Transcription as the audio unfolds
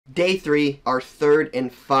Day 3, our third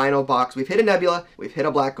and final box. We've hit a Nebula, we've hit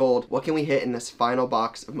a Black Gold. What can we hit in this final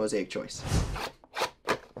box of Mosaic Choice?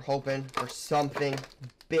 We're hoping for something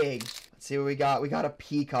big. Let's see what we got. We got a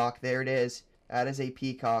Peacock. There it is. That is a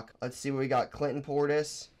Peacock. Let's see what we got. Clinton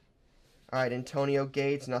Portis. All right, Antonio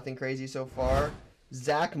Gates. Nothing crazy so far.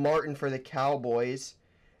 Zach Martin for the Cowboys.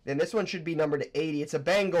 Then this one should be numbered to 80. It's a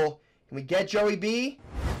Bengal. Can we get Joey B?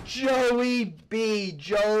 Joey B.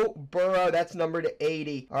 Joe Burrow. That's numbered to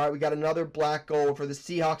 80. All right, we got another Black Gold for the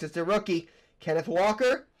Seahawks. It's a rookie. Kenneth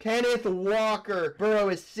Walker. Kenneth Walker. Burrow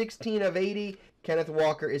is 16 of 80. Kenneth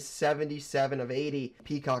Walker is 77 of 80.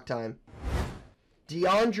 Peacock time.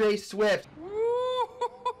 DeAndre Swift.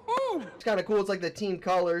 It's kind of cool. It's like the team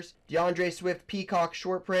colors. DeAndre Swift, Peacock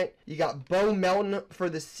short print. You got Bo Melton for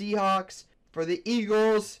the Seahawks. For the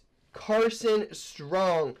Eagles, Carson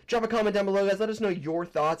Strong. Drop a comment down below, guys. Let us know your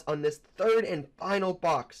thoughts on this third and final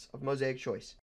box of Mosaic Choice.